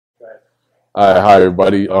Hi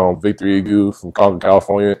everybody. Victor Egu from Compton,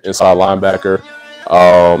 California, inside linebacker.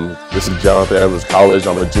 This is Jonathan Edwards College.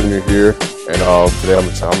 I'm a junior here, and today I'm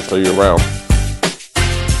gonna show you around.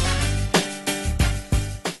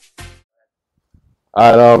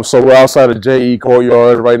 All right, so we're outside of JE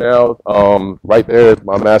Courtyard right now. Right there is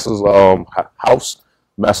my master's house,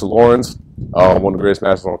 Master Lawrence, one of the greatest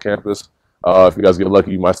masters on campus. If you guys get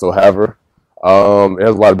lucky, you might still have her. It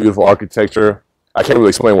has a lot of beautiful architecture. I can't really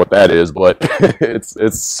explain what that is, but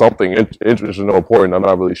it's something interesting or important. I'm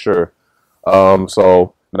not really sure.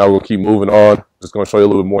 So now we'll keep moving on. Just going to show you a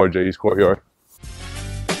little bit more of JE's courtyard.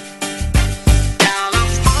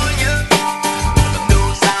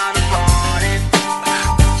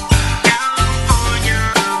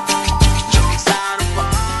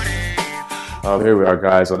 Here we are,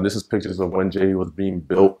 guys. This is pictures of when JE was being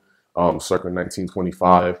built, circa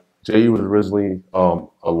 1925. JE was originally a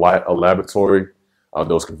laboratory that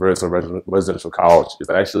was converted to a residential college. It's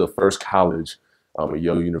actually the first college at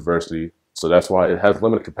Yale University. So that's why it has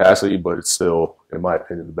limited capacity, but it's still, in my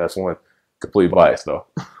opinion, the best one. Complete bias, though.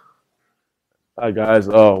 Hi, guys.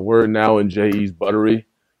 We're now in JE's buttery.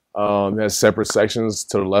 It has separate sections.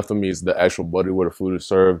 To the left of me is the actual buttery where the food is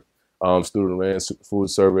served. Student ran food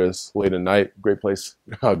service late at night. Great place.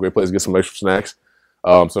 Great place to get some extra snacks.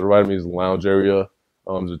 So the right of me is the lounge area.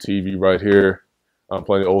 There's a TV right here.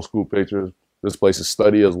 Plenty of old school pictures. This place is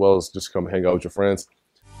study as well as just come hang out with your friends.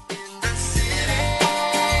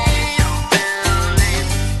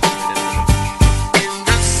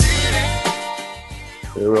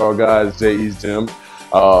 Here we are, guys. JE's gym.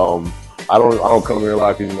 I don't come here a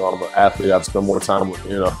lot because I'm an athlete. I've spent more time with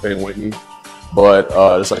Ben Whitney. But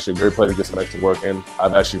it's actually a great place to get some extra work in.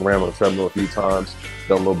 I've actually ran on the treadmill a few times,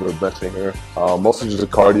 done a little bit of benching here. Mostly just a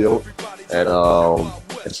cardio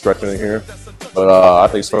and stretching in here. But I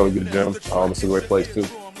think it's a fairly good gym. It's a great place too.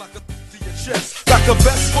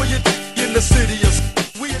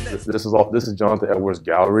 This is Jonathan Edwards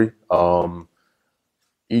Gallery.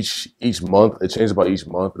 Each month, it changes about each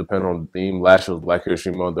month depending on the theme. Last year was Black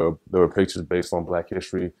History Month. There were pictures based on Black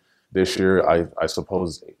history. This year, I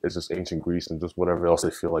suppose it's just ancient Greece and just whatever else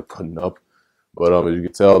they feel like putting up. But as you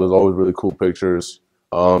can tell, there's always really cool pictures.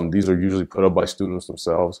 These are usually put up by students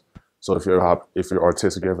themselves. So if you're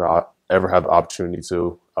artistic, ever have the opportunity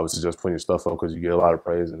to, I would suggest putting your stuff up because you get a lot of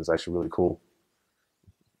praise and it's actually really cool.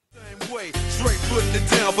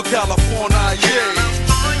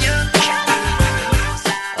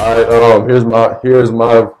 All right, here's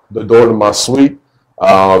the door to my suite.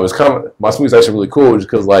 My suite's actually really cool just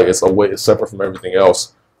because it's separate from everything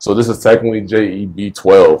else. So this is technically JE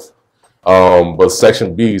B12, but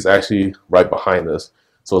section B is actually right behind this.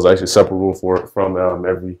 So it's actually a separate room from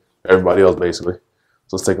everybody else basically.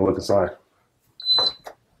 So let's take a look inside.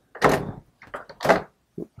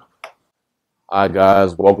 Hi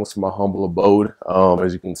guys, welcome to my humble abode.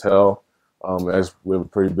 As you can tell, as we have a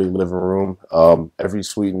pretty big living room. Every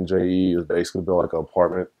suite in JE is basically built like an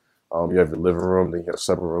apartment. You have your living room, then you have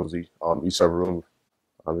separate rooms. Each separate room.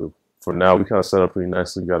 For now, we kind of set up pretty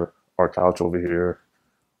nicely. We got our couch over here,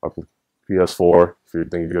 our PS4. If you're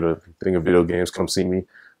thinking of video games, come see me.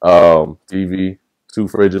 TV, 2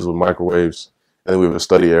 fridges with microwaves, and then we have a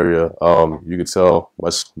study area. You can tell my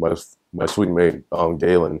sweet mate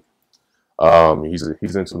Galen.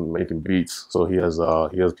 He's into making beats, so he has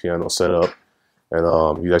piano set up. And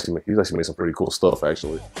he's actually made some pretty cool stuff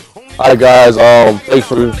actually. Hi guys, thanks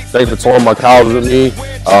for touring my college with me.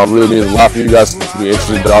 Really means a lot for you guys to be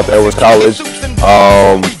interested about the Edwards College.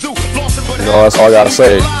 That's all I gotta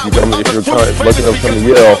say. If you're looking to come to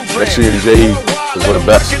Yale, make sure you're JE, because we're the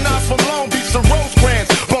best.